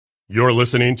You're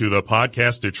listening to the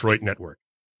Podcast Detroit Network.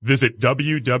 Visit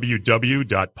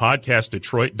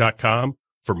www.podcastdetroit.com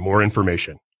for more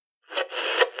information.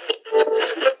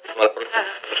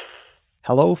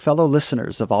 Hello, fellow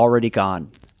listeners of Already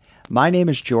Gone. My name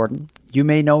is Jordan. You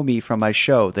may know me from my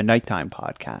show, The Nighttime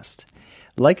Podcast.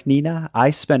 Like Nina, I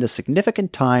spend a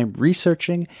significant time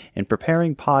researching and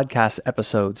preparing podcast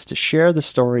episodes to share the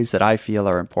stories that I feel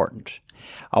are important.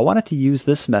 I wanted to use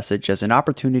this message as an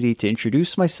opportunity to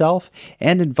introduce myself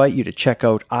and invite you to check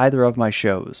out either of my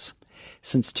shows.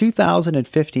 Since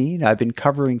 2015, I've been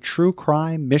covering true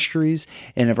crime, mysteries,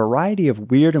 and a variety of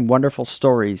weird and wonderful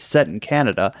stories set in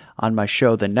Canada on my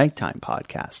show, The Nighttime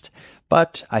Podcast.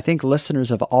 But I think listeners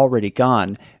of Already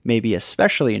Gone may be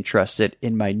especially interested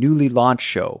in my newly launched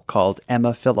show called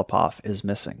Emma Filipoff is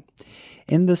Missing.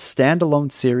 In this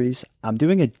standalone series, I'm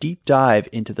doing a deep dive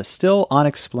into the still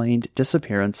unexplained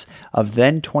disappearance of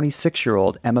then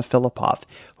 26-year-old Emma Filipoff,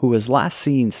 who was last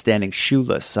seen standing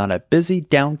shoeless on a busy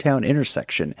downtown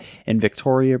intersection in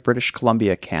Victoria, British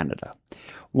Columbia, Canada.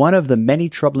 One of the many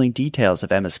troubling details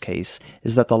of Emma's case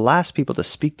is that the last people to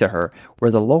speak to her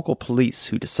were the local police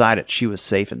who decided she was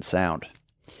safe and sound.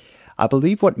 I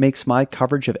believe what makes my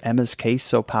coverage of Emma's case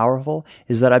so powerful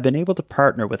is that I've been able to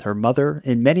partner with her mother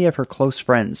and many of her close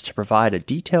friends to provide a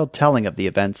detailed telling of the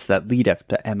events that lead up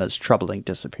to Emma's troubling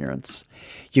disappearance.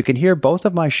 You can hear both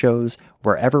of my shows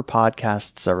wherever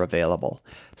podcasts are available.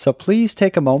 So please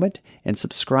take a moment and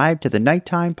subscribe to the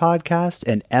Nighttime Podcast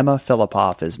and Emma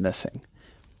Filipoff is Missing.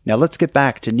 Now let's get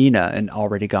back to Nina and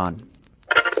Already Gone.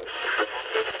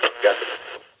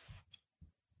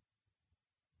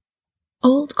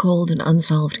 Old, cold, and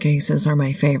unsolved cases are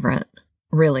my favorite.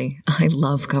 Really, I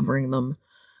love covering them.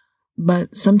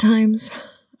 But sometimes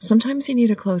you need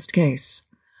a closed case.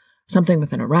 Something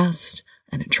with an arrest,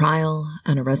 and a trial,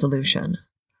 and a resolution.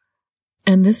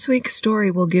 And this week's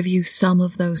story will give you some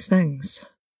of those things.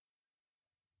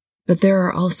 But there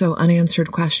are also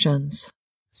unanswered questions.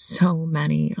 So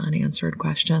many unanswered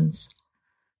questions.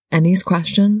 And these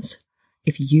questions,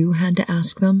 if you had to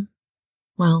ask them,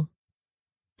 well,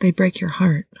 they'd break your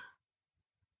heart.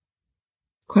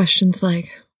 Questions like,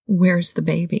 where's the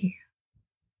baby?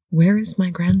 Where is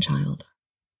my grandchild?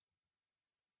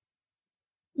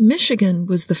 Michigan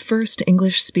was the first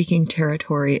English-speaking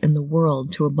territory in the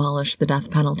world to abolish the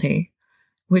death penalty,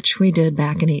 which we did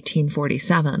back in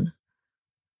 1847.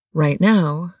 Right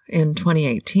now, in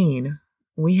 2018,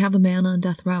 we have a man on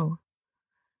death row.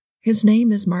 His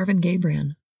name is Marvin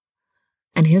Gabrion.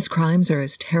 And his crimes are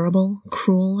as terrible,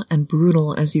 cruel, and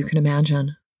brutal as you can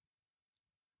imagine.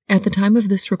 At the time of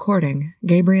this recording,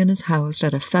 Gabrion is housed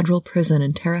at a federal prison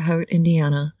in Terre Haute,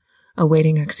 Indiana,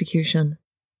 awaiting execution.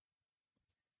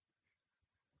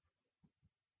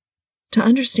 To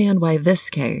understand why this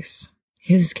case,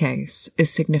 his case,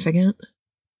 is significant,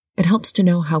 it helps to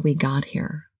know how we got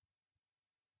here.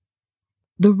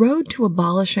 The road to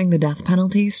abolishing the death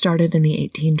penalty started in the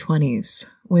 1820s,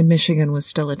 when Michigan was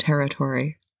still a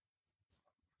territory.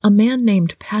 A man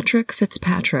named Patrick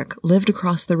Fitzpatrick lived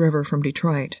across the river from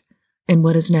Detroit, in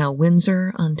what is now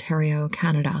Windsor, Ontario,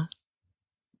 Canada.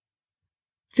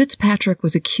 Fitzpatrick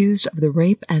was accused of the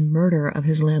rape and murder of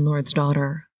his landlord's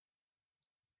daughter.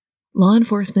 Law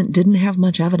enforcement didn't have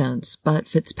much evidence, but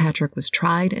Fitzpatrick was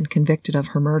tried and convicted of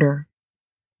her murder.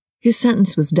 His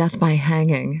sentence was death by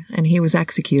hanging, and he was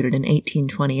executed in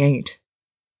 1828.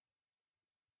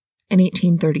 In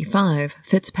 1835,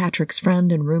 Fitzpatrick's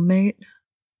friend and roommate,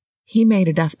 he made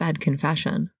a deathbed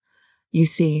confession. You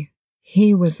see,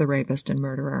 he was the rapist and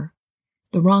murderer.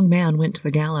 The wrong man went to the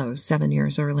gallows 7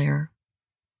 years earlier.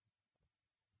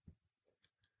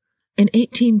 In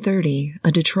 1830,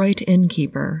 a Detroit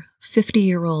innkeeper,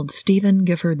 50-year-old Stephen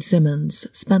Gifford Simmons,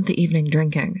 spent the evening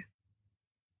drinking.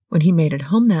 When he made it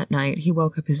home that night, he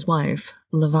woke up his wife,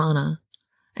 Levana,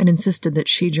 and insisted that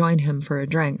she join him for a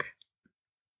drink.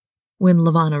 When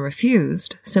Levana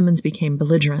refused, Simmons became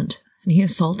belligerent, and he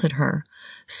assaulted her,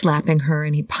 slapping her,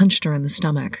 and he punched her in the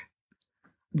stomach.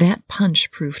 That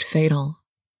punch proved fatal.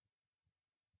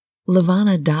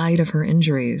 Levana died of her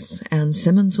injuries, and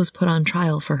Simmons was put on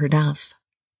trial for her death.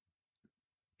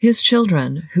 His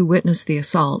children, who witnessed the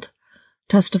assault,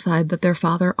 testified that their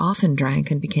father often drank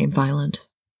and became violent.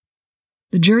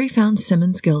 The jury found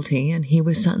Simmons guilty, and he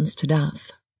was sentenced to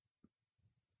death.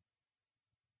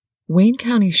 Wayne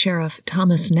County Sheriff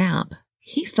Thomas Knapp,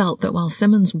 he felt that while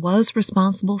Simmons was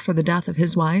responsible for the death of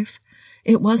his wife,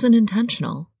 it wasn't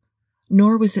intentional,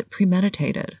 nor was it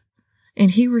premeditated,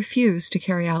 and he refused to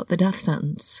carry out the death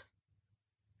sentence.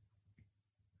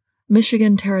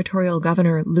 Michigan Territorial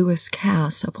Governor Lewis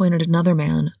Cass appointed another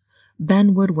man,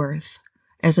 Ben Woodworth,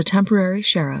 as a temporary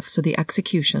sheriff so the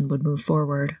execution would move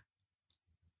forward.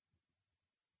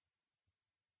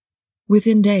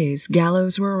 Within days,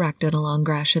 gallows were erected along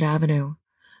Gratiot Avenue,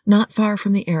 not far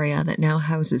from the area that now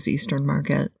houses Eastern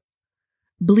Market.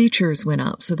 Bleachers went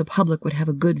up so the public would have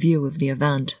a good view of the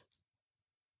event.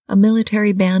 A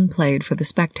military band played for the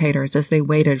spectators as they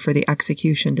waited for the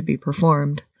execution to be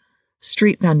performed.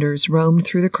 Street vendors roamed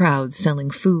through the crowd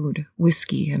selling food,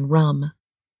 whiskey, and rum.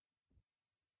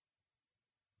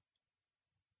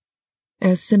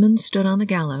 As Simmons stood on the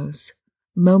gallows,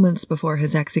 moments before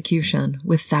his execution,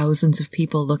 with thousands of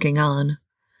people looking on,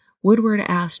 Woodward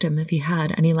asked him if he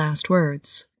had any last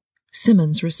words.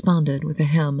 Simmons responded with a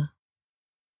hymn.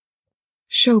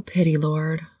 "Show pity,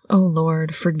 Lord, O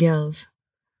Lord, forgive.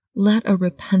 Let a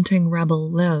repenting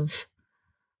rebel live.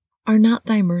 Are not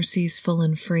thy mercies full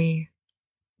and free?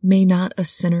 May not a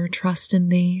sinner trust in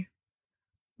thee?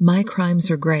 My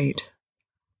crimes are great,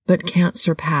 but can't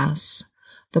surpass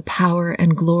the power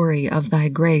and glory of thy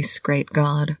grace, great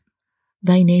God.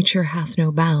 Thy nature hath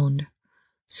no bound,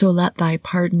 so let thy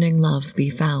pardoning love be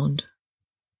found."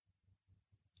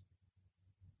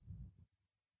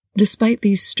 Despite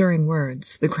these stirring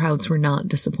words, the crowds were not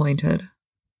disappointed.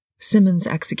 Simmons'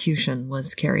 execution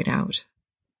was carried out.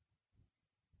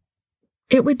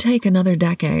 It would take another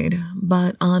decade,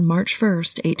 but on March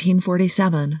 1st,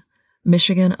 1847,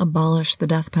 Michigan abolished the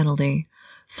death penalty,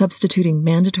 substituting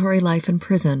mandatory life in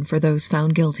prison for those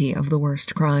found guilty of the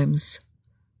worst crimes.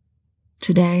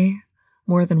 Today,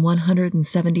 more than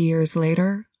 170 years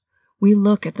later, we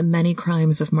look at the many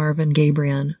crimes of Marvin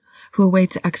Gabrion, who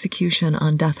awaits execution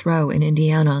on death row in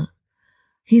Indiana.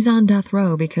 He's on death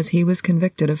row because he was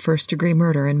convicted of first-degree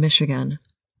murder in Michigan,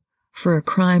 for a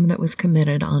crime that was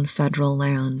committed on federal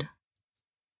land.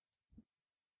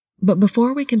 But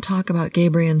before we can talk about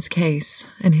Gabrion's case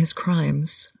and his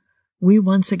crimes, we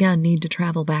once again need to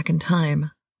travel back in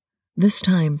time, this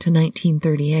time to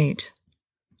 1938.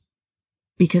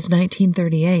 Because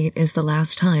 1938 is the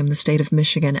last time the state of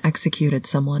Michigan executed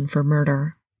someone for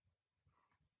murder.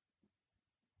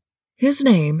 His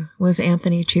name was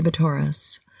Anthony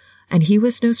Chibatoris, and he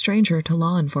was no stranger to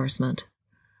law enforcement.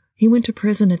 He went to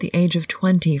prison at the age of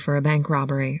 20 for a bank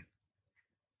robbery.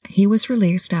 He was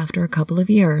released after a couple of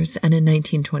years, and in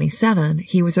 1927,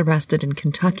 he was arrested in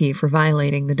Kentucky for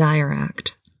violating the Dyer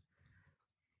Act.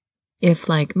 If,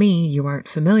 like me, you aren't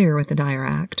familiar with the Dyer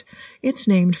Act, it's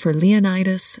named for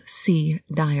Leonidas C.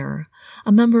 Dyer,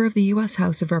 a member of the U.S.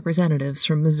 House of Representatives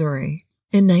from Missouri.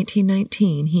 In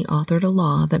 1919, he authored a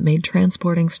law that made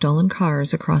transporting stolen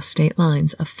cars across state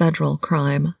lines a federal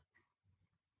crime.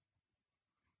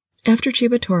 After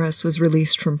Chibatoris was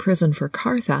released from prison for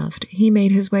car theft, he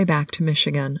made his way back to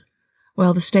Michigan.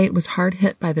 While the state was hard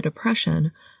hit by the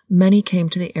Depression, many came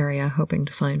to the area hoping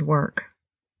to find work.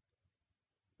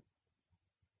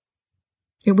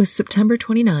 It was September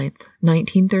 29,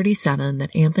 1937,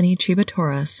 that Anthony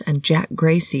Chibatoris and Jack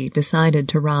Gracie decided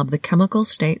to rob the Chemical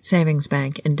State Savings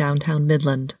Bank in downtown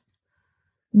Midland.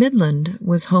 Midland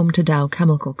was home to Dow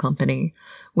Chemical Company,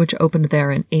 which opened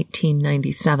there in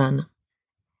 1897.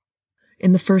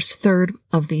 In the first third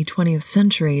of the 20th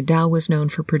century, Dow was known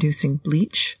for producing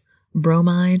bleach,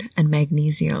 bromide, and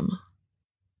magnesium.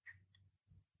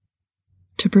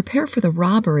 To prepare for the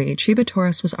robbery,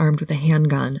 Chibatoris was armed with a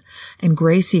handgun, and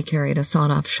Gracie carried a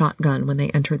sawed-off shotgun when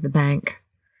they entered the bank.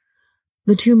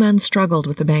 The two men struggled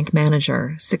with the bank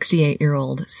manager,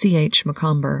 68-year-old C.H.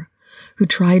 Macomber, who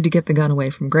tried to get the gun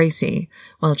away from Gracie,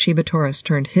 while Chibatoris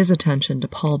turned his attention to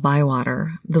Paul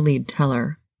Bywater, the lead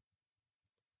teller.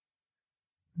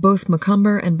 Both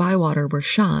Macomber and Bywater were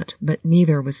shot, but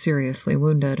neither was seriously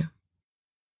wounded.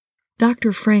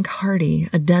 Dr. Frank Hardy,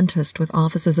 a dentist with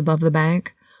offices above the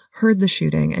bank, heard the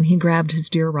shooting and he grabbed his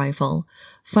deer rifle,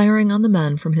 firing on the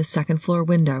men from his second-floor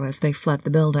window as they fled the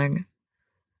building.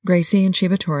 Gracie and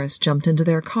Chibatoris jumped into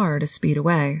their car to speed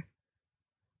away.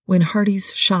 When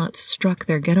Hardy's shots struck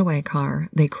their getaway car,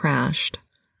 they crashed.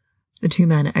 The two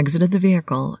men exited the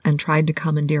vehicle and tried to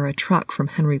commandeer a truck from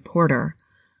Henry Porter.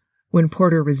 When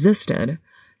Porter resisted,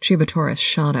 Chibatoris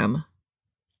shot him.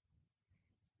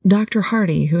 Dr.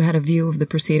 Hardy, who had a view of the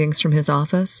proceedings from his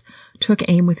office, took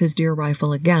aim with his deer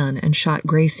rifle again and shot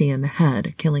Gracie in the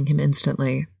head, killing him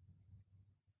instantly.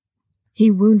 He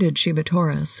wounded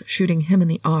Chibatoris, shooting him in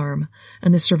the arm,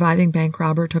 and the surviving bank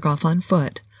robber took off on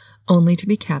foot, only to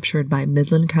be captured by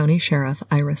Midland County Sheriff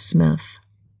Ira Smith.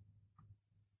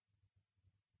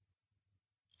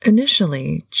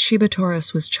 Initially,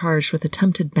 Chibatoris was charged with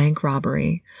attempted bank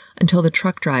robbery until the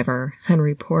truck driver,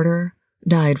 Henry Porter,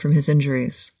 died from his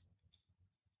injuries.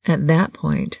 At that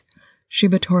point,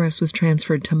 Chibatoris was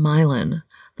transferred to Milan,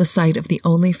 the site of the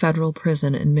only federal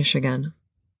prison in Michigan.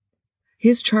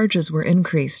 His charges were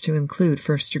increased to include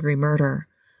first-degree murder.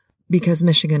 Because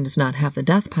Michigan does not have the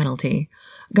death penalty,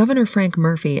 Governor Frank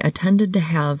Murphy attended to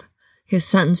have his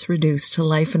sentence reduced to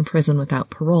life in prison without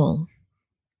parole,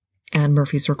 and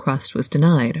Murphy's request was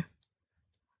denied.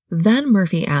 Then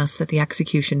Murphy asked that the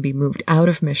execution be moved out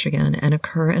of Michigan and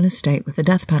occur in a state with the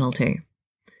death penalty.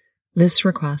 This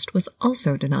request was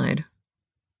also denied.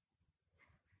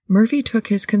 Murphy took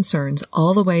his concerns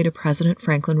all the way to President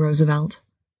Franklin Roosevelt,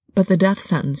 but the death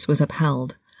sentence was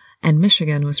upheld, and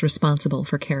Michigan was responsible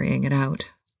for carrying it out.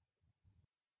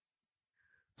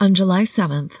 On July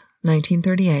 7,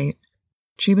 1938,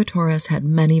 Chiba Torres had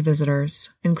many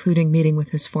visitors, including meeting with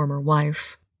his former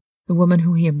wife, the woman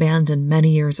who he abandoned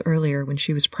many years earlier when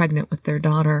she was pregnant with their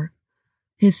daughter.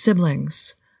 His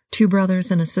siblings, 2 brothers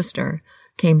and a sister,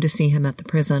 came to see him at the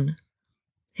prison.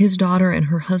 His daughter and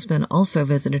her husband also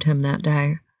visited him that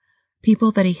day.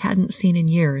 People that he hadn't seen in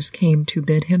years came to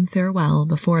bid him farewell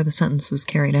before the sentence was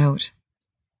carried out.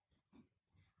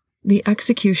 The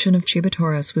execution of Chiba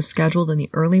Torres was scheduled in the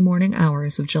early morning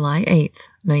hours of July 8,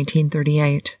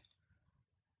 1938.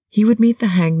 He would meet the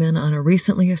hangman on a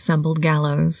recently assembled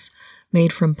gallows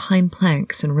made from pine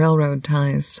planks and railroad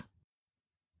ties.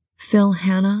 Phil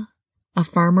Hanna, a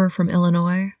farmer from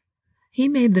Illinois, he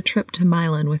made the trip to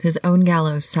Milan with his own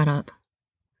gallows set up.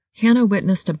 Hanna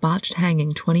witnessed a botched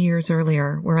hanging 20 years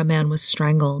earlier where a man was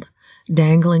strangled,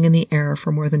 dangling in the air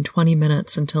for more than 20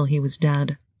 minutes until he was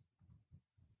dead.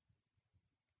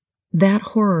 That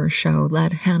horror show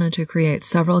led Hanna to create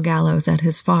several gallows at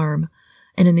his farm,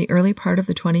 and in the early part of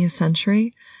the 20th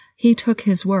century, he took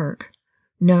his work,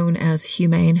 known as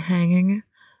humane hanging,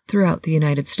 throughout the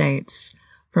United States,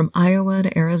 from Iowa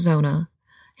to Arizona.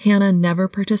 Hanna never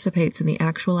participates in the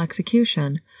actual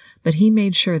execution, but he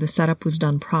made sure the setup was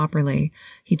done properly.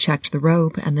 He checked the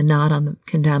rope and the knot on the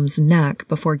condemned's neck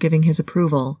before giving his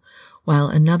approval, while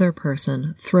another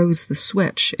person throws the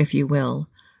switch, if you will,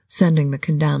 sending the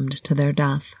condemned to their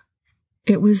death.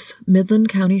 It was Midland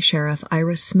County Sheriff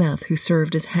Ira Smith who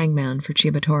served as hangman for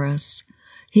Chiba Torres.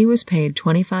 He was paid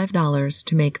 $25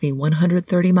 to make the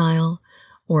 130-mile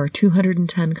or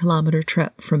 210-kilometer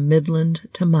trip from Midland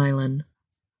to Milan.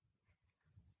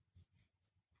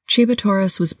 Chiba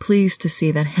Torres was pleased to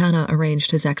see that Hanna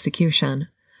arranged his execution.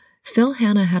 Phil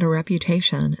Hanna had a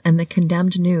reputation, and the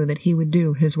condemned knew that he would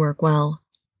do his work well.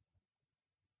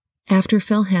 After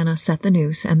Phil Hanna set the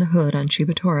noose and the hood on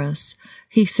Chiba Torres,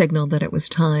 he signaled that it was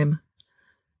time.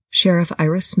 Sheriff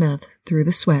Ira Smith threw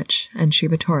the switch, and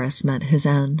Chiba Torres met his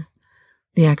end.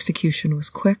 The execution was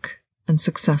quick and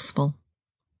successful.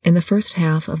 In the first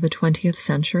half of the 20th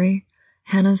century,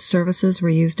 Hanna's services were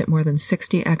used at more than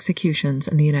 60 executions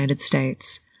in the United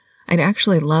States. I'd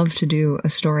actually love to do a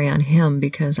story on him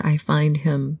because I find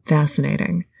him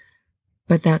fascinating,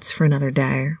 but that's for another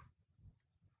day.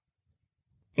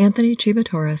 Anthony Chiba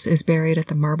Torres is buried at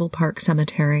the Marble Park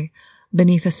Cemetery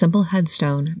beneath a simple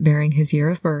headstone bearing his year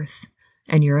of birth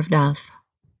and year of death.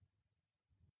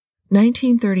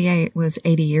 1938 was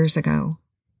 80 years ago,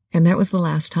 and that was the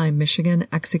last time Michigan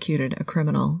executed a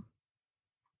criminal.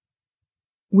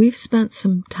 We've spent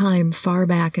some time far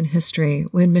back in history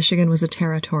when Michigan was a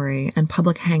territory and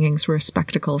public hangings were a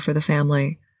spectacle for the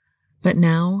family. But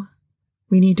now,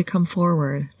 we need to come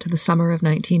forward to the summer of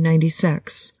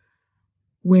 1996,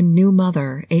 when new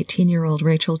mother, 18-year-old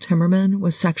Rachel Timmerman,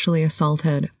 was sexually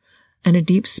assaulted, and a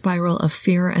deep spiral of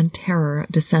fear and terror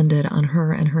descended on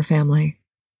her and her family.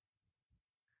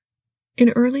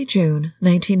 In early June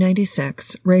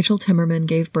 1996, Rachel Timmerman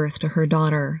gave birth to her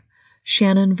daughter,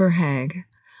 Shannon Verhaeg.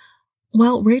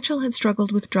 While Rachel had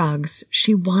struggled with drugs,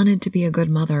 she wanted to be a good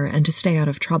mother and to stay out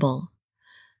of trouble.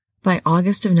 By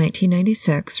August of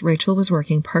 1996, Rachel was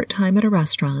working part-time at a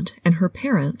restaurant, and her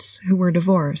parents, who were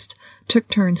divorced, took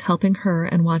turns helping her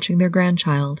and watching their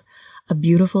grandchild, a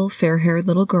beautiful, fair-haired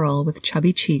little girl with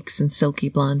chubby cheeks and silky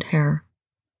blonde hair.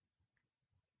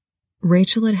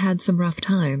 Rachel had had some rough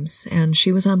times, and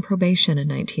she was on probation in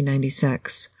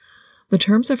 1996. The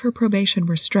terms of her probation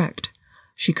were strict.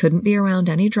 She couldn't be around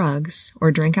any drugs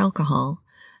or drink alcohol,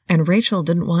 and Rachel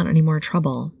didn't want any more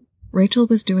trouble. Rachel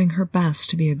was doing her best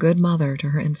to be a good mother to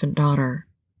her infant daughter.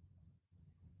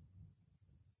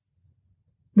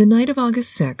 The night of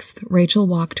August 6th, Rachel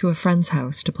walked to a friend's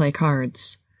house to play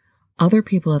cards. Other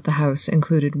people at the house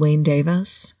included Wayne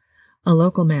Davis, a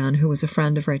local man who was a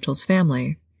friend of Rachel's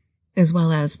family, as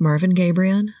well as Marvin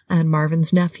Gabrion and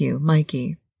Marvin's nephew,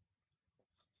 Mikey.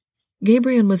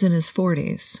 Gabrion was in his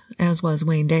 40s, as was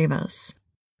Wayne Davis.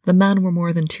 The men were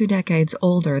more than 2 decades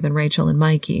older than Rachel and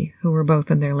Mikey, who were both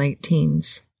in their late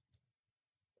teens.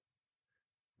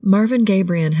 Marvin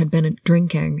Gabriel had been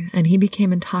drinking, and he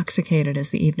became intoxicated as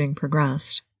the evening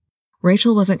progressed.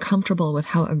 Rachel wasn't comfortable with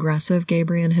how aggressive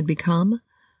Gabriel had become,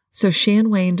 so she and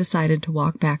Wayne decided to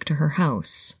walk back to her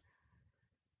house.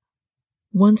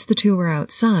 Once the two were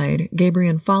outside,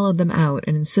 Gabriel followed them out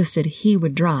and insisted he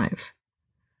would drive.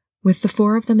 With the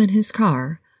four of them in his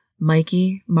car,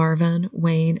 Mikey, Marvin,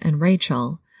 Wayne, and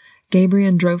Rachel,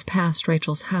 Gabriel drove past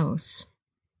Rachel's house.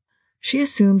 She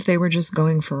assumed they were just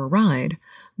going for a ride,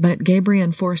 but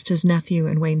Gabriel forced his nephew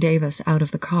and Wayne Davis out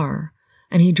of the car,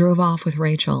 and he drove off with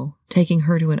Rachel, taking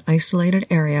her to an isolated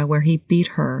area where he beat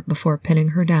her before pinning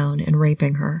her down and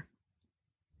raping her.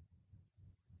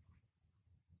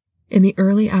 In the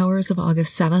early hours of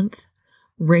August 7th,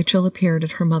 Rachel appeared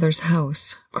at her mother's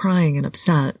house, crying and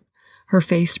upset, her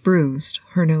face bruised,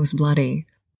 her nose bloody.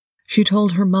 She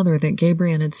told her mother that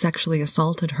Gabriel had sexually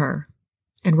assaulted her,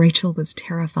 and Rachel was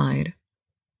terrified.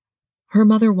 Her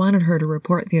mother wanted her to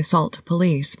report the assault to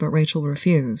police, but Rachel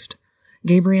refused.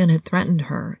 Gabriel had threatened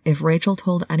her if Rachel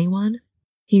told anyone,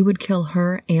 he would kill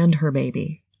her and her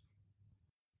baby.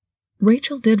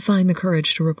 Rachel did find the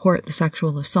courage to report the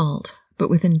sexual assault, but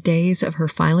within days of her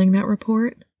filing that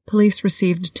report, police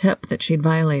received a tip that she'd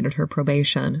violated her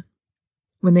probation.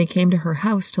 When they came to her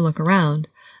house to look around,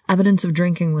 evidence of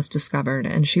drinking was discovered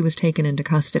and she was taken into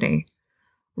custody.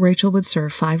 Rachel would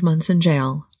serve 5 months in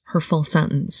jail, her full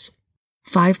sentence,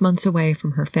 5 months away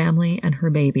from her family and her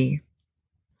baby.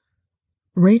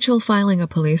 Rachel filing a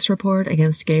police report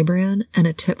against Gabriel and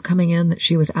a tip coming in that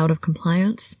she was out of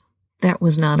compliance, that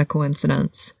was not a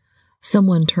coincidence.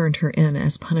 Someone turned her in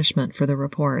as punishment for the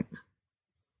report.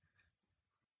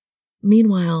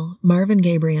 Meanwhile, Marvin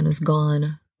Gabriel is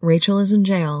gone, Rachel is in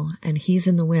jail, and he's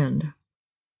in the wind.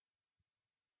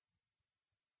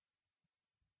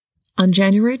 On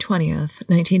January 20th,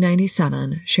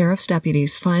 1997, sheriff's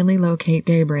deputies finally locate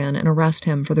Gabriel and arrest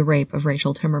him for the rape of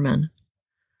Rachel Timmerman.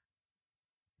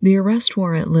 The arrest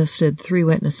warrant listed 3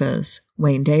 witnesses,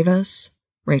 Wayne Davis,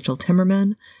 Rachel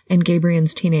Timmerman, and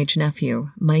Gabriel's teenage nephew,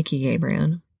 Mikey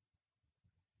Gabriel.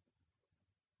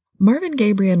 Marvin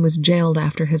Gabriel was jailed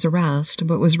after his arrest,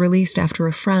 but was released after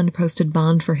a friend posted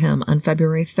bond for him on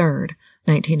February 3rd,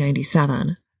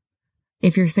 1997.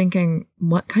 If you're thinking,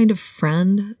 what kind of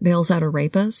friend bails out a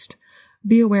rapist?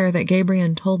 Be aware that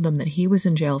Gabriel told them that he was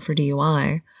in jail for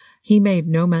DUI. He made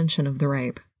no mention of the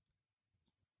rape.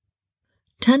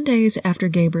 10 days after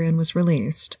Gabriel was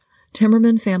released,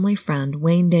 Timmerman family friend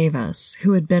Wayne Davis,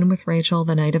 who had been with Rachel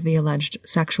the night of the alleged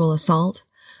sexual assault,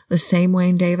 the same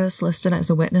Wayne Davis listed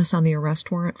as a witness on the arrest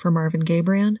warrant for Marvin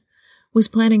Gabriel, was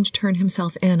planning to turn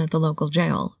himself in at the local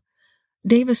jail.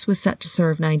 Davis was set to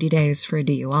serve 90 days for a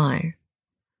DUI.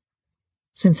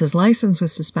 Since his license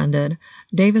was suspended,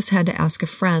 Davis had to ask a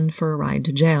friend for a ride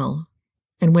to jail.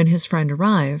 And when his friend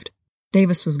arrived,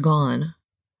 Davis was gone.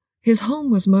 His home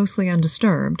was mostly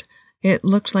undisturbed. It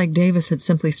looked like Davis had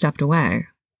simply stepped away.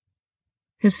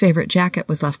 His favorite jacket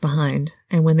was left behind,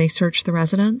 and when they searched the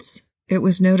residence, it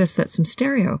was noticed that some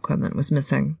stereo equipment was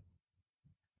missing.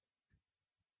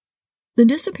 The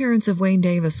disappearance of Wayne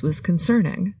Davis was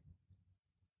concerning.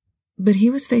 But he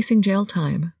was facing jail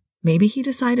time. Maybe he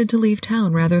decided to leave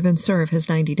town rather than serve his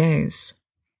 90 days.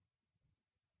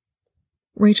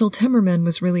 Rachel Timmerman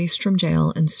was released from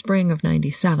jail in spring of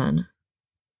 97.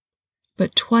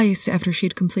 But twice after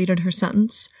she'd completed her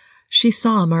sentence, she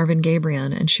saw Marvin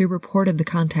Gabriel and she reported the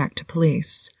contact to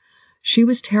police. She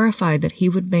was terrified that he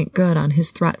would make good on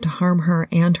his threat to harm her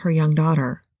and her young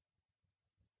daughter.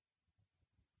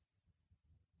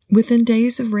 Within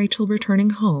days of Rachel returning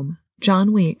home,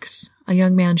 John Weeks, a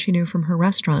young man she knew from her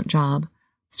restaurant job,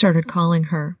 started calling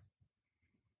her.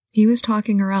 He was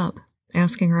talking her up,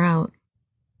 asking her out.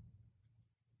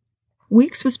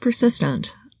 Weeks was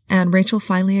persistent, and Rachel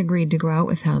finally agreed to go out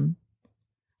with him.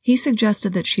 He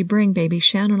suggested that she bring baby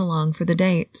Shannon along for the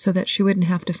date so that she wouldn't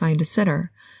have to find a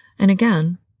sitter, and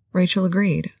again, Rachel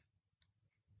agreed.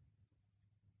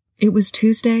 It was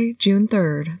Tuesday, June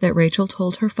 3rd, that Rachel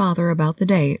told her father about the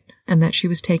date and that she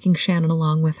was taking Shannon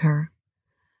along with her.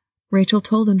 Rachel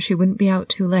told him she wouldn't be out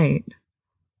too late.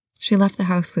 She left the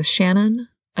house with Shannon,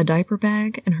 a diaper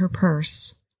bag, and her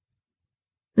purse.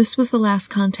 This was the last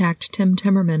contact Tim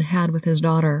Timmerman had with his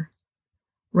daughter.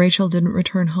 Rachel didn't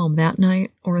return home that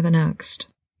night or the next.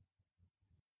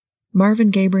 Marvin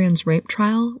Gabriel's rape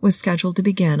trial was scheduled to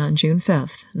begin on June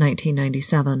 5th,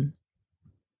 1997.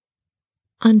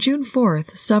 On June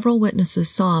 4th, several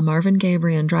witnesses saw Marvin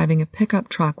Gabriel driving a pickup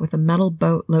truck with a metal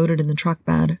boat loaded in the truck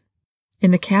bed. In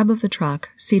the cab of the truck,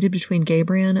 seated between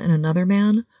Gabriel and another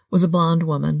man, was a blonde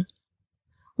woman.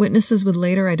 Witnesses would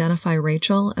later identify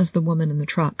Rachel as the woman in the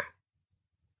truck.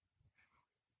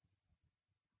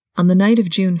 On the night of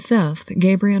June 5th,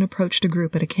 Gabriel approached a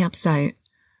group at a campsite.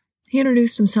 He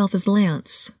introduced himself as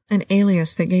Lance, an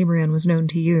alias that Gabriel was known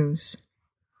to use.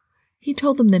 He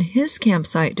told them that his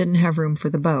campsite didn't have room for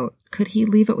the boat. Could he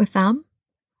leave it with them?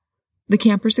 The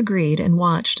campers agreed and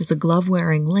watched as a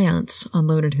glove-wearing Lance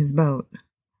unloaded his boat.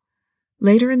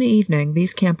 Later in the evening,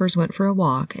 these campers went for a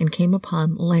walk and came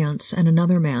upon Lance and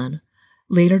another man,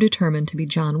 later determined to be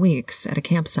John Weeks, at a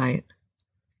campsite.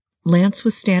 Lance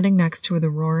was standing next to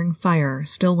the roaring fire,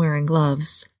 still wearing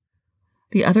gloves.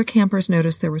 The other campers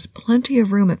noticed there was plenty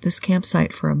of room at this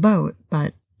campsite for a boat,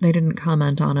 but they didn't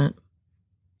comment on it.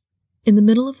 In the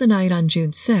middle of the night on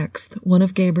June 6th, one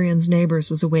of Gabriel's neighbors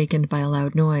was awakened by a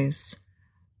loud noise.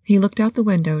 He looked out the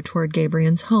window toward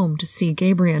Gabriel's home to see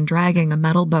Gabriel dragging a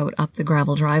metal boat up the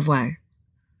gravel driveway.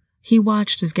 He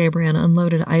watched as Gabriel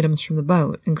unloaded items from the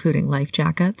boat, including life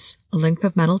jackets, a length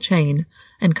of metal chain,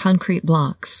 and concrete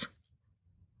blocks.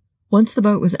 Once the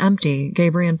boat was empty,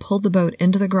 Gabriel pulled the boat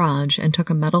into the garage and took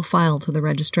a metal file to the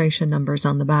registration numbers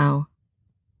on the bow.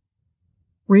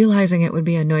 Realizing it would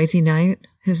be a noisy night,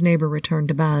 his neighbor returned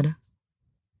to bed.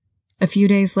 A few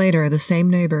days later, the same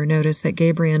neighbor noticed that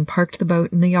Gabriel parked the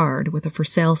boat in the yard with a for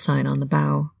sale sign on the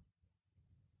bow.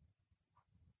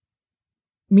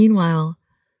 Meanwhile,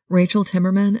 Rachel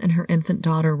Timmerman and her infant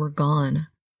daughter were gone.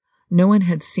 No one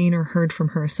had seen or heard from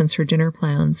her since her dinner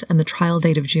plans, and the trial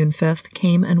date of June 5th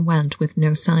came and went with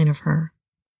no sign of her.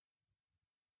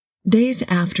 Days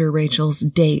after Rachel's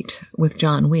date with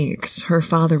John Weeks, her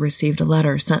father received a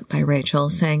letter sent by Rachel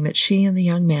saying that she and the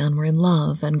young man were in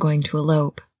love and going to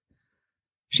elope.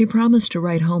 She promised to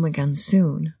write home again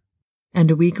soon,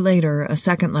 and a week later a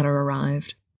second letter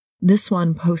arrived, this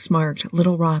one postmarked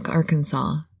Little Rock,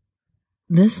 Arkansas.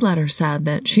 This letter said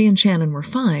that she and Shannon were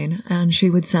fine, and she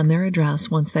would send their address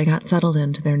once they got settled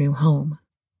into their new home.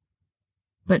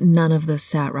 But none of this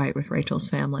sat right with Rachel's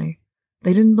family.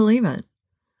 They didn't believe it.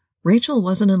 Rachel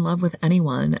wasn't in love with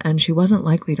anyone, and she wasn't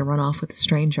likely to run off with a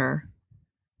stranger.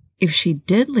 If she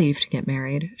did leave to get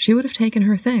married, she would have taken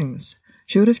her things.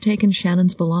 She would have taken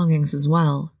Shannon's belongings as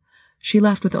well. She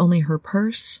left with only her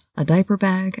purse, a diaper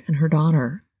bag, and her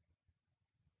daughter.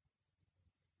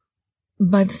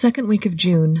 By the second week of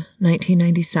June,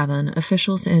 1997,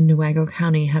 officials in Newaygo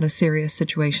County had a serious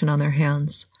situation on their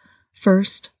hands.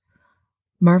 First,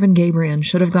 Marvin Gabriel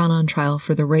should have gone on trial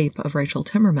for the rape of Rachel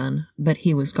Timmerman, but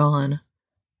he was gone.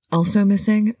 Also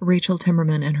missing, Rachel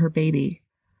Timmerman and her baby.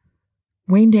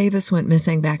 Wayne Davis went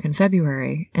missing back in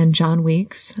February, and John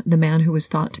Weeks, the man who was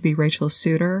thought to be Rachel's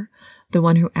suitor, the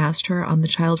one who asked her on the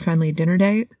child-friendly dinner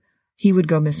date, he would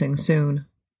go missing soon,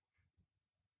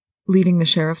 leaving the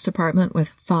sheriff's department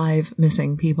with 5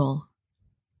 missing people.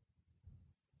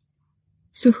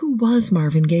 So who was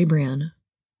Marvin Gabriel?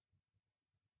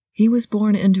 He was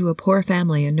born into a poor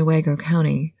family in Newaygo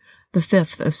County, the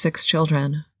 5th of 6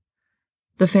 children.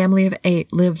 The family of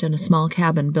 8 lived in a small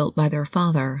cabin built by their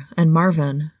father, and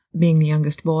Marvin, being the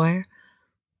youngest boy,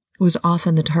 was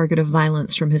often the target of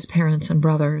violence from his parents and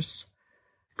brothers.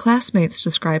 Classmates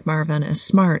described Marvin as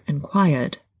smart and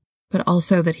quiet, but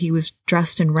also that he was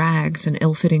dressed in rags and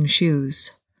ill-fitting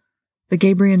shoes. The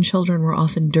Gabriel children were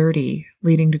often dirty,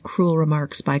 leading to cruel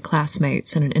remarks by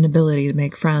classmates and an inability to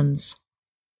make friends.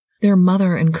 Their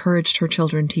mother encouraged her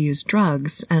children to use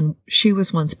drugs, and she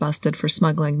was once busted for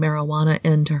smuggling marijuana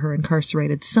into her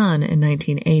incarcerated son in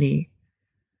 1980.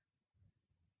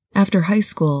 After high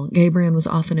school, Gabriel was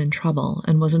often in trouble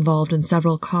and was involved in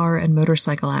several car and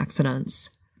motorcycle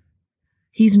accidents.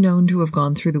 He's known to have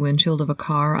gone through the windshield of a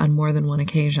car on more than one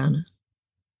occasion.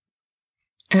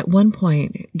 At one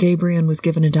point, Gabriel was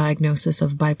given a diagnosis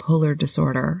of bipolar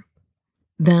disorder.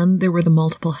 Then there were the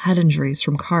multiple head injuries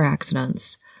from car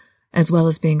accidents, as well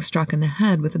as being struck in the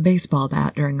head with a baseball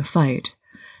bat during a fight,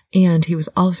 and he was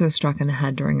also struck in the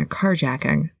head during a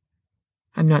carjacking.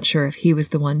 I'm not sure if he was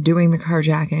the one doing the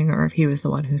carjacking or if he was the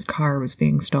one whose car was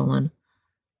being stolen.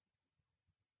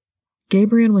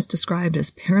 Gabriel was described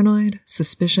as paranoid,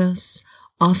 suspicious,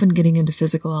 often getting into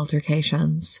physical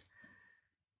altercations.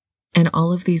 And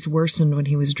all of these worsened when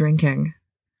he was drinking.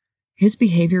 His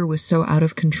behavior was so out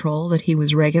of control that he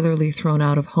was regularly thrown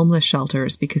out of homeless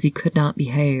shelters because he could not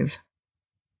behave.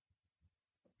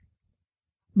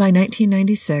 By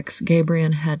 1996,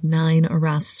 Gabriel had 9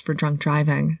 arrests for drunk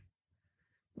driving.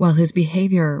 While his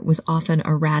behavior was often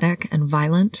erratic and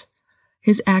violent,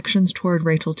 his actions toward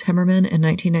Rachel Timmerman in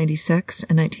 1996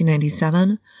 and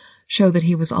 1997 show that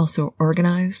he was also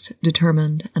organized,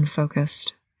 determined, and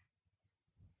focused.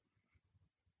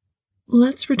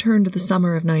 Let's return to the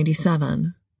summer of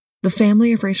 97. The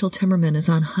family of Rachel Timmerman is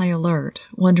on high alert,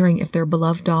 wondering if their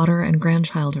beloved daughter and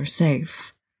grandchild are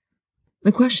safe.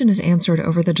 The question is answered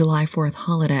over the July 4th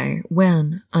holiday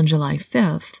when, on July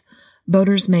 5th,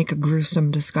 boaters make a gruesome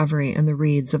discovery in the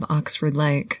reeds of Oxford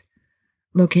Lake,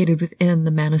 located within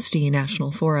the Manistee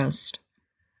National Forest.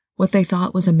 What they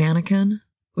thought was a mannequin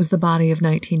was the body of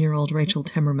 19-year-old Rachel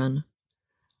Timmerman.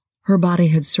 Her body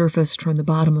had surfaced from the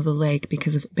bottom of the lake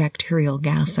because of bacterial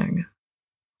gassing.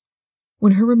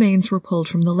 When her remains were pulled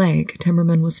from the lake,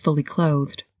 Timmerman was fully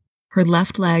clothed. Her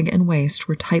left leg and waist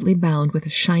were tightly bound with a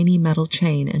shiny metal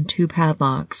chain and 2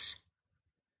 padlocks.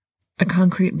 A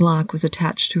concrete block was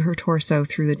attached to her torso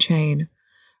through the chain.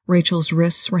 Rachel's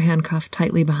wrists were handcuffed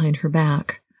tightly behind her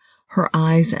back. Her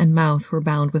eyes and mouth were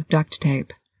bound with duct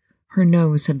tape. Her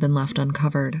nose had been left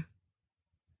uncovered.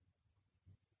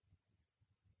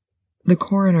 The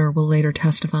coroner will later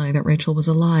testify that Rachel was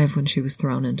alive when she was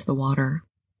thrown into the water.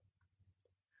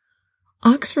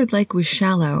 Oxford Lake was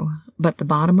shallow, but the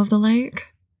bottom of the lake?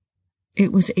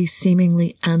 It was a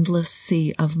seemingly endless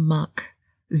sea of muck.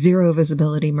 Zero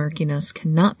visibility murkiness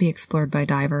cannot be explored by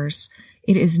divers.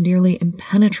 It is nearly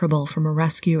impenetrable from a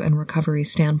rescue and recovery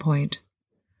standpoint.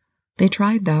 They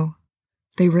tried, though.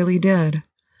 They really did.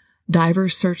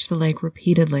 Divers searched the lake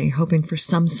repeatedly, hoping for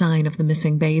some sign of the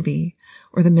missing baby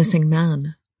or the missing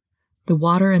men. The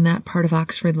water in that part of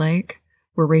Oxford Lake,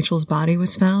 where Rachel's body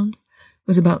was found,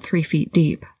 was about 3 feet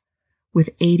deep, with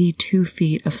 82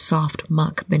 feet of soft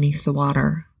muck beneath the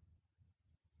water.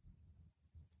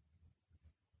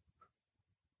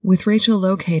 With Rachel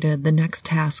located, the next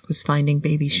task was finding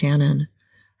baby Shannon.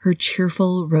 Her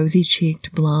cheerful,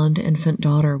 rosy-cheeked, blonde infant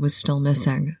daughter was still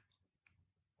missing.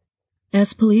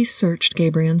 As police searched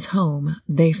Gabriel's home,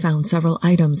 they found several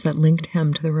items that linked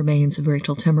him to the remains of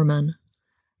Rachel Timmerman.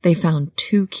 They found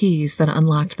 2 keys that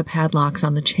unlocked the padlocks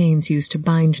on the chains used to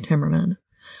bind Timmerman.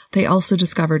 They also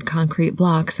discovered concrete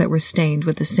blocks that were stained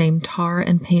with the same tar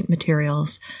and paint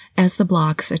materials as the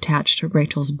blocks attached to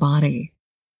Rachel's body.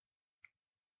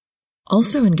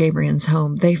 Also in Gabriel's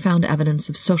home, they found evidence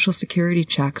of Social Security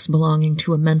checks belonging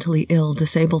to a mentally ill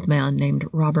disabled man named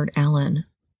Robert Allen.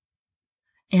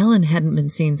 Allen hadn't been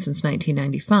seen since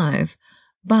 1995,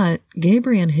 but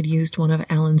Gabriel had used one of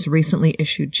Allen's recently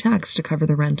issued checks to cover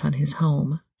the rent on his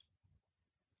home.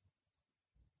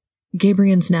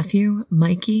 Gabriel's nephew,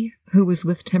 Mikey, who was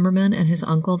with Timmerman and his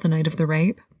uncle the night of the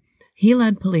rape, he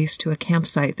led police to a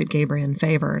campsite that Gabriel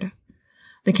favored.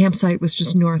 The campsite was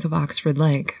just north of Oxford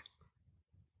Lake.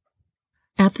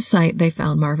 At the site, they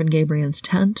found Marvin Gabriel's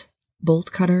tent,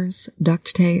 bolt cutters,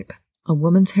 duct tape, a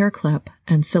woman's hair clip,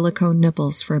 and silicone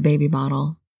nipples for a baby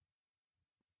bottle.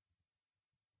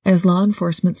 As law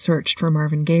enforcement searched for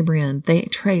Marvin Gabriel, they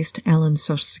traced Allen's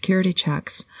Social Security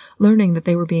checks, learning that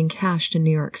they were being cashed in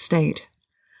New York State.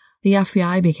 The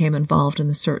FBI became involved in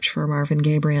the search for Marvin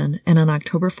Gabriel, and on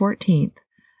October 14,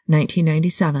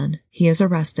 1997, he is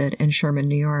arrested in Sherman,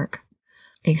 New York,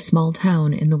 a small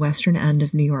town in the western end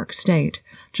of New York State,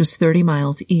 just 30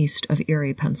 miles east of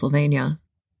Erie, Pennsylvania.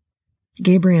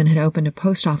 Gabriel had opened a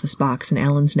post office box in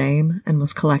Allen's name and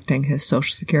was collecting his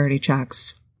Social Security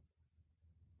checks.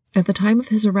 At the time of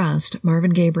his arrest,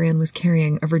 Marvin Gabriel was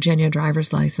carrying a Virginia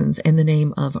driver's license in the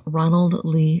name of Ronald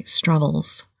Lee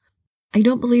Strevels. I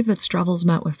don't believe that Strevels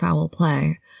met with foul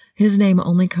play. His name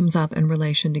only comes up in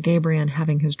relation to Gabriel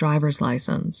having his driver's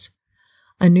license.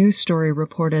 A news story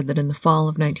reported that in the fall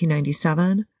of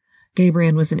 1997,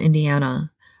 Gabriel was in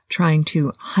Indiana, trying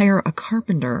to hire a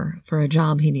carpenter for a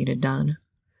job he needed done.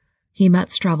 He met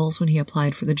Strevels when he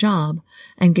applied for the job,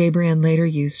 and Gabriel later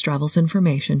used Strevels'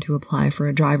 information to apply for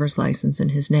a driver's license in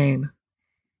his name.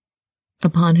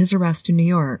 Upon his arrest in New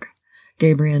York,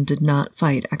 Gabriel did not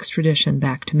fight extradition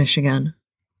back to Michigan.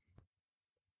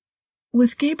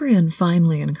 With Gabriel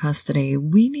finally in custody,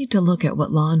 we need to look at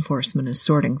what law enforcement is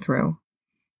sorting through.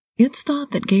 It's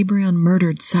thought that Gabriel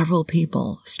murdered several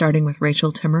people, starting with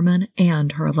Rachel Timmerman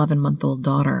and her 11-month-old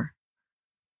daughter.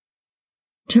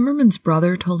 Timmerman's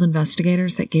brother told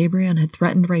investigators that Gabriel had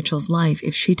threatened Rachel's life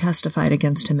if she testified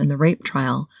against him in the rape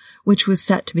trial, which was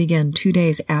set to begin 2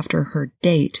 days after her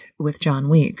date with John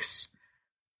Weeks.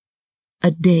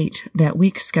 A date that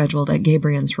Weeks scheduled at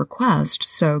Gabriel's request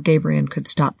so Gabriel could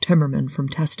stop Timmerman from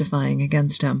testifying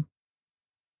against him.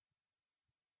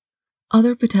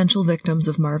 Other potential victims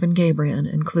of Marvin Gabriel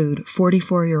include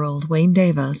 44-year-old Wayne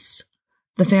Davis,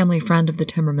 the family friend of the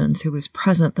Timmermans who was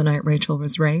present the night Rachel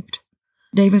was raped.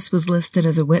 Davis was listed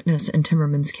as a witness in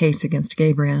Timmerman's case against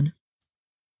Gabriel.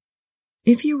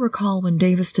 If you recall, when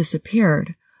Davis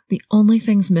disappeared, the only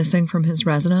things missing from his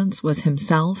residence was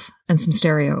himself and some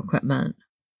stereo equipment.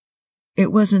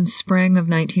 It was in spring of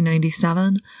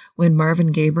 1997 when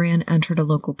Marvin Gabriel entered a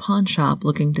local pawn shop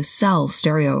looking to sell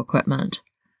stereo equipment.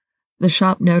 The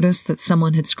shop noticed that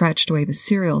someone had scratched away the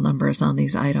serial numbers on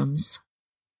these items.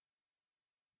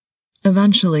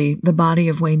 Eventually, the body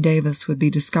of Wayne Davis would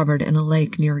be discovered in a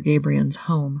lake near Gabriel's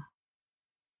home.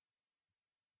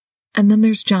 And then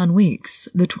there's John Weeks,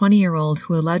 the 20-year-old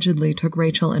who allegedly took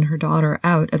Rachel and her daughter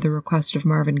out at the request of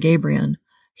Marvin Gabriel.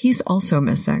 He's also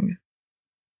missing.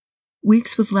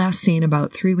 Weeks was last seen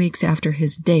about 3 weeks after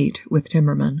his date with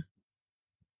Timmerman.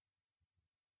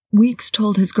 Weeks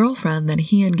told his girlfriend that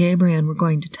he and Gabriel were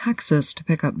going to Texas to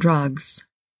pick up drugs.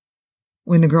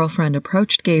 When the girlfriend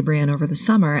approached Gabriel over the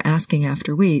summer asking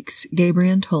after Weeks,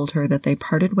 Gabriel told her that they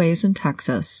parted ways in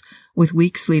Texas, with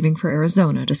Weeks leaving for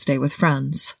Arizona to stay with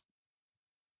friends.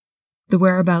 The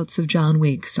whereabouts of John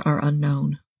Weeks are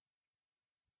unknown.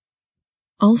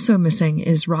 Also missing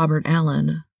is Robert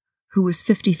Allen, who was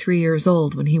 53 years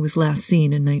old when he was last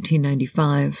seen in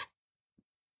 1995.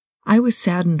 I was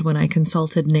saddened when I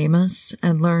consulted NamUs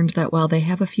and learned that while they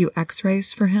have a few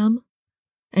x-rays for him,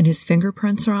 and his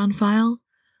fingerprints are on file,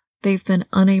 they've been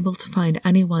unable to find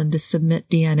anyone to submit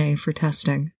DNA for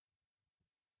testing.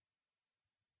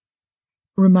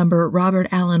 Remember, Robert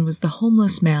Allen was the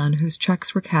homeless man whose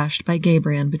checks were cashed by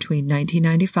Gabriel between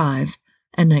 1995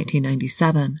 and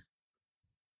 1997.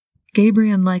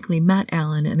 Gabriel likely met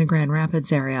Allen in the Grand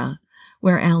Rapids area,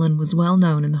 where Allen was well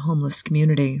known in the homeless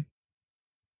community.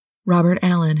 Robert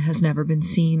Allen has never been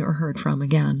seen or heard from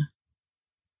again.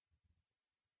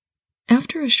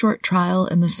 After a short trial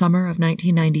in the summer of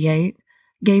 1998,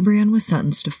 Gabriel was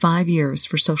sentenced to 5 years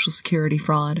for Social Security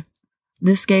fraud.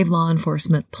 This gave law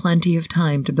enforcement plenty of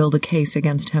time to build a case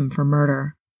against him for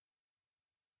murder.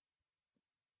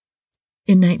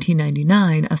 In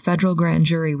 1999, a federal grand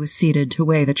jury was seated to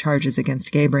weigh the charges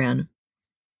against Gabriel.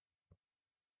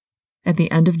 At the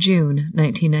end of June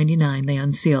 1999, they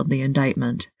unsealed the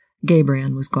indictment.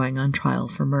 Gabriel was going on trial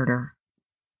for murder.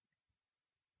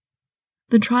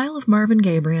 The trial of Marvin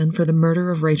Gabriel for the murder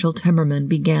of Rachel Timmerman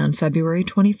began February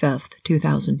 25,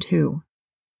 2002.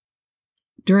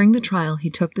 During the trial, he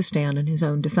took the stand in his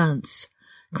own defense,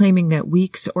 claiming that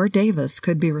Weeks or Davis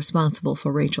could be responsible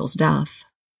for Rachel's death.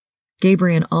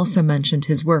 Gabriel also mentioned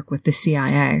his work with the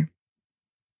CIA.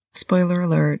 Spoiler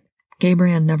alert,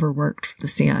 Gabriel never worked for the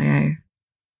CIA.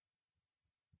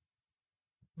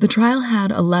 The trial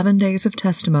had 11 days of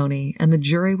testimony, and the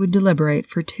jury would deliberate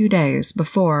for 2 days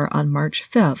before, on March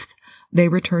 5th, they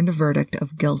returned a verdict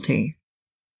of guilty.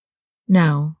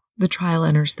 Now, the trial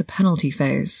enters the penalty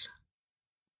phase.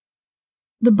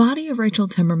 The body of Rachel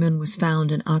Timmerman was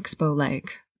found in Oxbow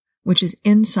Lake, which is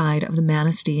inside of the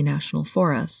Manistee National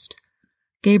Forest.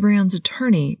 Gabriel's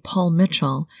attorney, Paul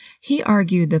Mitchell, he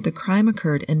argued that the crime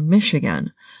occurred in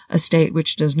Michigan, a state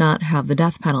which does not have the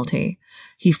death penalty.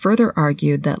 He further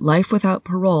argued that life without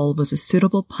parole was a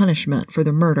suitable punishment for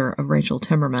the murder of Rachel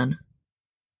Timmerman.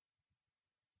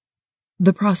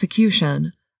 The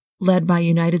prosecution, led by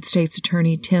United States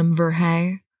Attorney Tim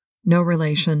Verhaeghe, no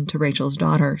relation to Rachel's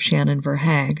daughter, Shannon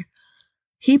Verhaeghe,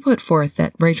 he put forth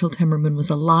that Rachel Timmerman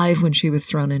was alive when she was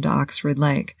thrown into Oxford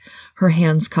Lake, her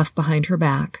hands cuffed behind her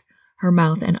back, her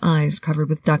mouth and eyes covered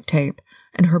with duct tape,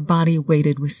 and her body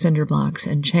weighted with cinder blocks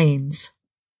and chains.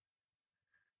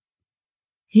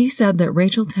 He said that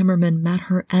Rachel Timmerman met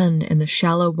her end in the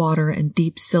shallow water and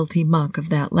deep silty muck of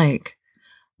that lake,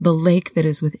 the lake that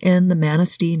is within the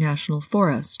Manistee National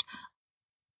Forest,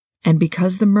 and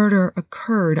because the murder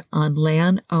occurred on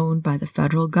land owned by the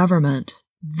federal government,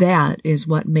 that is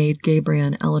what made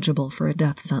Gabriel eligible for a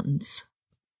death sentence.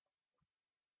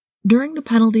 During the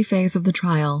penalty phase of the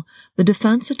trial, the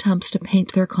defense attempts to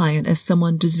paint their client as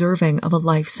someone deserving of a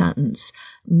life sentence,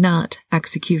 not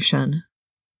execution.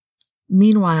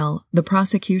 Meanwhile, the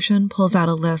prosecution pulls out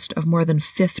a list of more than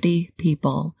 50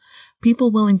 people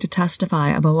willing to testify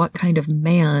about what kind of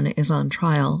man is on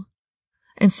trial.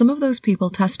 And some of those people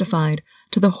testified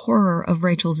to the horror of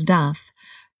Rachel's death,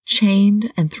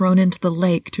 chained and thrown into the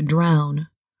lake to drown.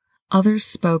 Others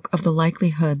spoke of the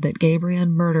likelihood that Gabriel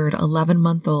murdered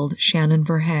 11-month-old Shannon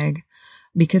Verhaeghe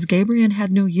because Gabriel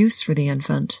had no use for the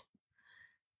infant.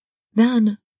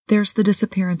 Then there's the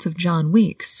disappearance of John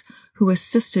Weeks, who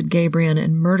assisted Gabriel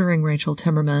in murdering Rachel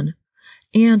Timmerman,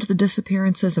 and the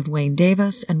disappearances of Wayne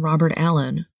Davis and Robert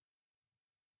Allen.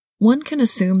 One can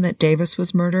assume that Davis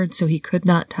was murdered so he could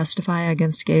not testify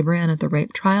against Gabriel at the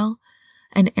rape trial,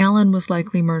 and Allen was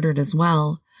likely murdered as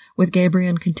well, with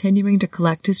Gabriel continuing to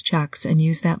collect his checks and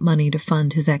use that money to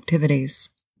fund his activities.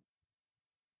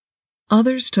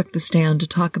 Others took the stand to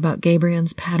talk about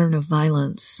Gabriel's pattern of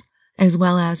violence, as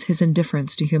well as his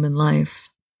indifference to human life.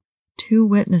 2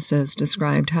 witnesses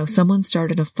described how someone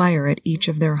started a fire at each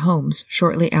of their homes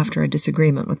shortly after a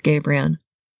disagreement with Gabriel.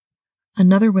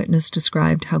 Another witness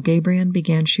described how Gabriel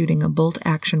began shooting a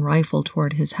bolt-action rifle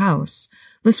toward his house.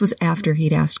 This was after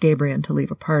he'd asked Gabriel to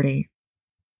leave a party.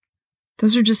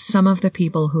 Those are just some of the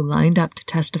people who lined up to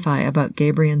testify about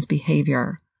Gabriel's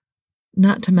behavior,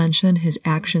 not to mention his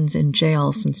actions in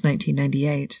jail since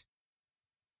 1998.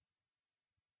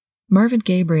 Marvin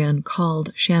Gabriel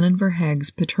called Shannon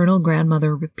Verheeg's paternal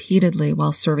grandmother repeatedly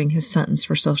while serving his sentence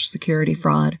for Social Security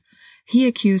fraud. He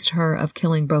accused her of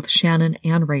killing both Shannon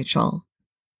and Rachel.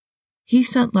 He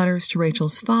sent letters to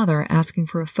Rachel's father asking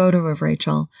for a photo of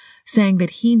Rachel, saying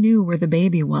that he knew where the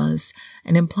baby was,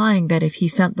 and implying that if he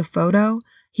sent the photo,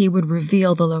 he would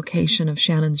reveal the location of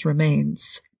Shannon's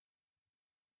remains.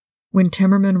 When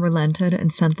Timmerman relented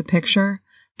and sent the picture,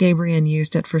 Gabriel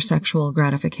used it for sexual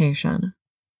gratification.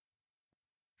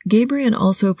 Gabriel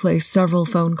also placed several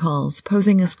phone calls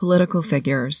posing as political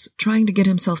figures, trying to get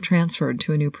himself transferred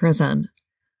to a new prison.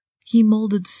 He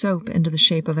molded soap into the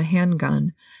shape of a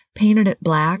handgun, painted it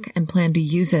black, and planned to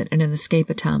use it in an escape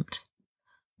attempt.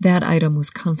 That item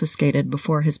was confiscated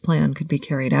before his plan could be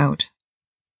carried out.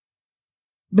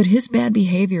 But his bad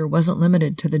behavior wasn't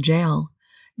limited to the jail.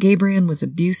 Gabriel was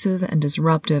abusive and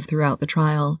disruptive throughout the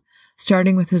trial,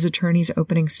 starting with his attorney's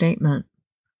opening statement.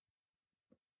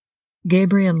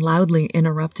 Gabriel loudly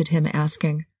interrupted him,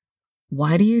 asking,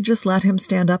 "Why do you just let him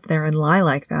stand up there and lie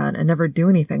like that and never do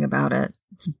anything about it?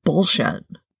 It's bullshit."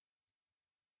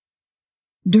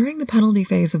 During the penalty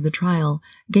phase of the trial,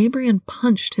 Gabriel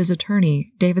punched his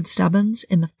attorney, David Stebbins,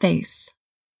 in the face.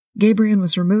 Gabriel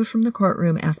was removed from the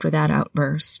courtroom after that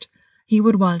outburst. He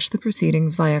would watch the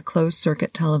proceedings via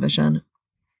closed-circuit television.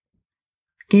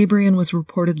 Gabriel was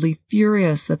reportedly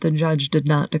furious that the judge did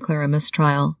not declare a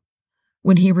mistrial.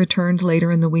 When he returned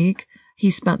later in the week, he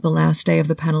spent the last day of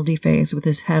the penalty phase with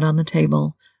his head on the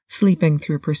table, sleeping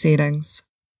through proceedings.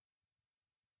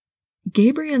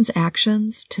 Gabriel's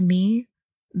actions, to me,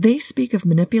 they speak of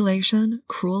manipulation,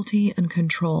 cruelty, and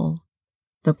control.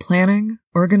 The planning,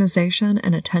 organization,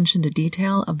 and attention to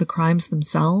detail of the crimes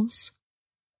themselves.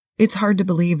 It's hard to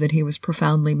believe that he was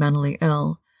profoundly mentally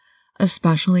ill,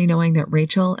 especially knowing that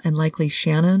Rachel and likely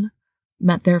Shannon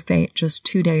met their fate just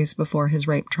 2 days before his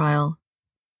rape trial.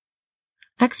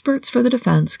 Experts for the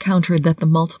defense countered that the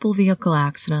multiple vehicle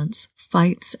accidents,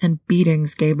 fights, and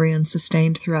beatings Gabriel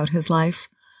sustained throughout his life,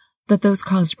 that those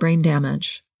caused brain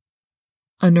damage.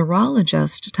 A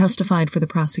neurologist testified for the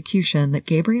prosecution that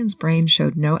Gabriel's brain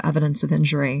showed no evidence of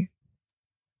injury.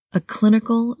 A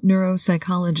clinical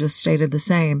neuropsychologist stated the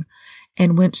same,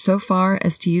 and went so far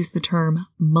as to use the term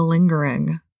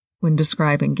malingering when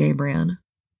describing Gabriel.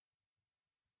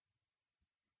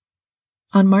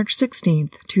 On March 16,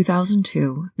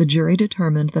 2002, the jury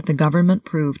determined that the government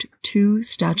proved 2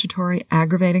 statutory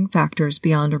aggravating factors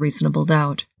beyond a reasonable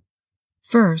doubt.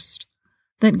 First,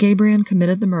 that Gabriel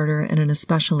committed the murder in an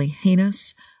especially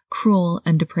heinous, cruel,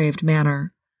 and depraved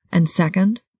manner, and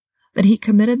second, that he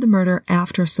committed the murder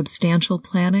after substantial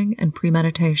planning and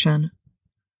premeditation.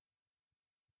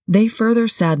 They further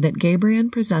said that Gabriel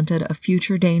presented a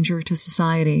future danger to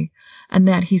society and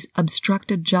that he's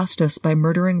obstructed justice by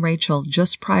murdering Rachel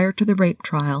just prior to the rape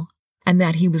trial, and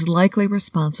that he was likely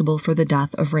responsible for the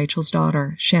death of Rachel's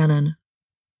daughter, Shannon.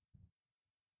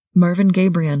 Marvin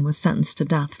Gabriel was sentenced to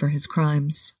death for his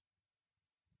crimes.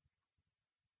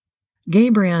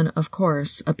 Gabriel, of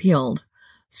course, appealed,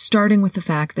 starting with the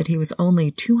fact that he was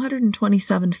only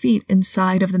 227 feet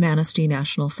inside of the Manistee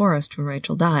National Forest when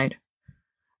Rachel died.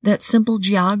 That simple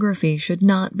geography should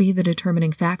not be the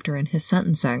determining factor in his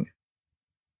sentencing,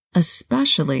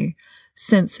 especially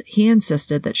since he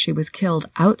insisted that she was killed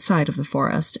outside of the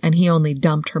forest and he only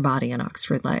dumped her body in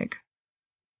Oxford Lake.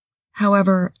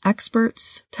 However,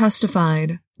 experts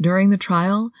testified during the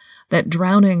trial that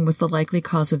drowning was the likely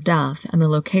cause of death, and the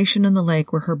location in the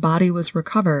lake where her body was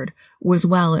recovered was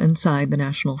well inside the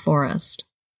national forest.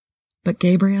 But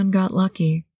Gabriel got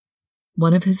lucky.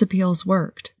 One of his appeals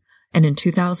worked, and in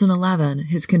 2011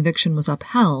 his conviction was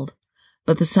upheld,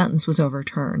 but the sentence was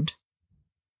overturned.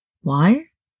 Why?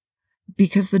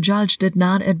 Because the judge did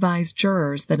not advise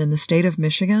jurors that in the state of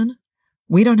Michigan,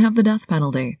 we don't have the death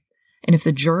penalty. And if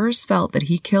the jurors felt that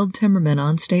he killed Timmerman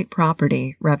on state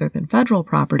property rather than federal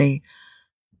property,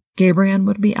 Gabriel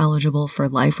would be eligible for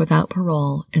life without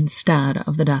parole instead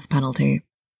of the death penalty.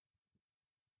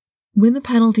 When the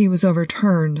penalty was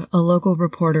overturned, a local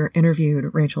reporter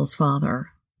interviewed Rachel's father.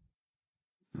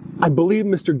 I believe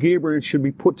Mr. Gabriel should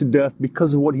be put to death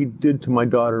because of what he did to my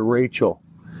daughter Rachel.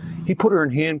 He put her in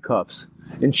handcuffs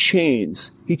and chains.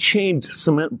 He chained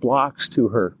cement blocks to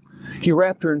her. He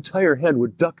wrapped her entire head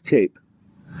with duct tape.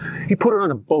 He put her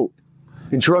on a boat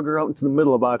and drug her out into the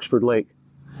middle of Oxford Lake.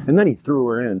 And then he threw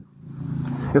her in.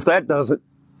 If that doesn't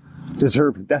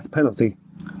deserve the death penalty,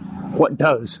 what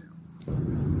does?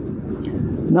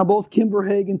 Now, both Kim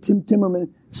Verhaeghe and Tim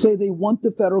Timmerman say they want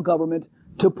the federal government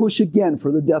to push again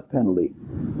for the death penalty.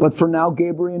 But for now,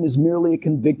 Gabriel is merely a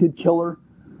convicted killer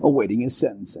awaiting his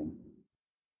sentencing.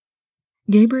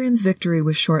 Gabriel's victory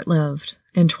was short-lived.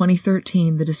 In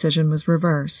 2013, the decision was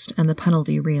reversed and the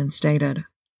penalty reinstated.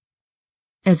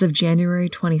 As of January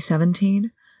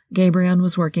 2017, Gabriel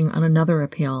was working on another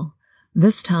appeal,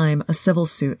 this time a civil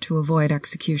suit to avoid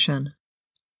execution.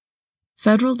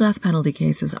 Federal death penalty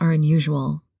cases are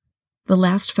unusual. The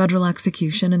last federal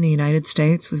execution in the United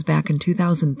States was back in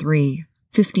 2003,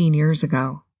 15 years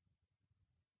ago.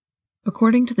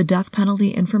 According to the Death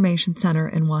Penalty Information Center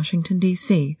in Washington,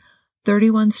 D.C.,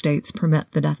 31 states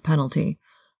permit the death penalty.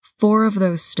 4 of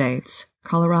those states,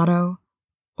 Colorado,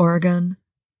 Oregon,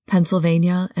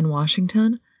 Pennsylvania, and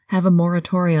Washington, have a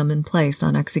moratorium in place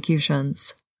on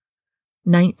executions.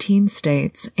 19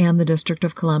 states and the District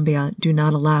of Columbia do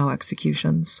not allow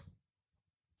executions.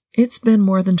 It's been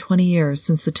more than 20 years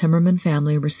since the Timmerman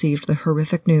family received the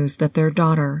horrific news that their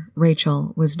daughter,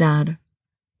 Rachel, was dead.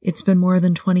 It's been more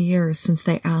than 20 years since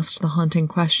they asked the haunting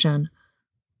question,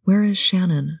 "Where is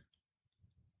Shannon?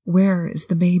 Where is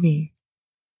the baby?"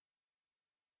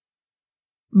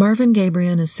 Marvin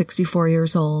Gabriel is 64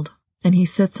 years old, and he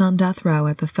sits on death row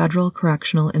at the Federal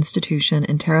Correctional Institution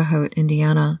in Terre Haute,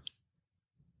 Indiana.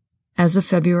 As of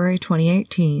February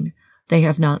 2018, they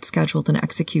have not scheduled an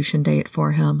execution date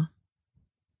for him.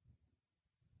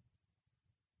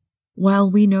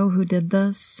 While we know who did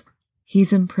this,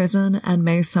 he's in prison and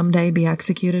may someday be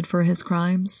executed for his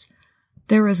crimes,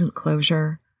 there isn't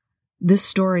closure. This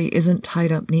story isn't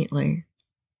tied up neatly.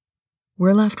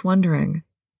 We're left wondering,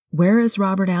 where is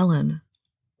Robert Allen?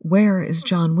 Where is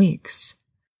John Weeks?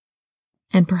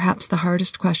 And perhaps the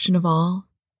hardest question of all,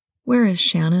 where is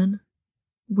Shannon?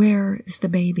 Where is the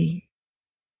baby?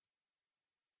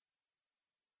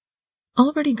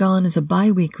 Already Gone is a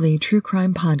bi-weekly true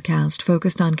crime podcast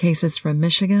focused on cases from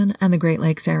Michigan and the Great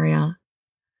Lakes area.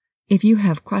 If you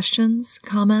have questions,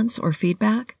 comments, or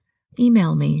feedback,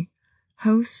 email me,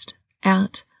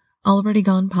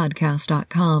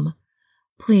 host@alreadygonepodcast.com.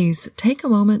 Please take a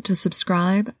moment to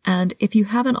subscribe, and if you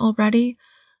haven't already,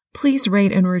 please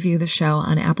rate and review the show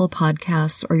on Apple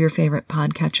Podcasts or your favorite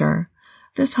podcatcher.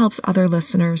 This helps other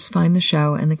listeners find the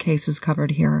show and the cases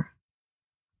covered here.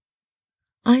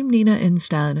 I'm Nina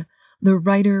Instead, the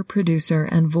writer, producer,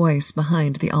 and voice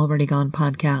behind the Already Gone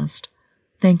podcast.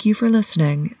 Thank you for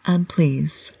listening, and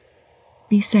please,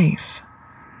 be safe.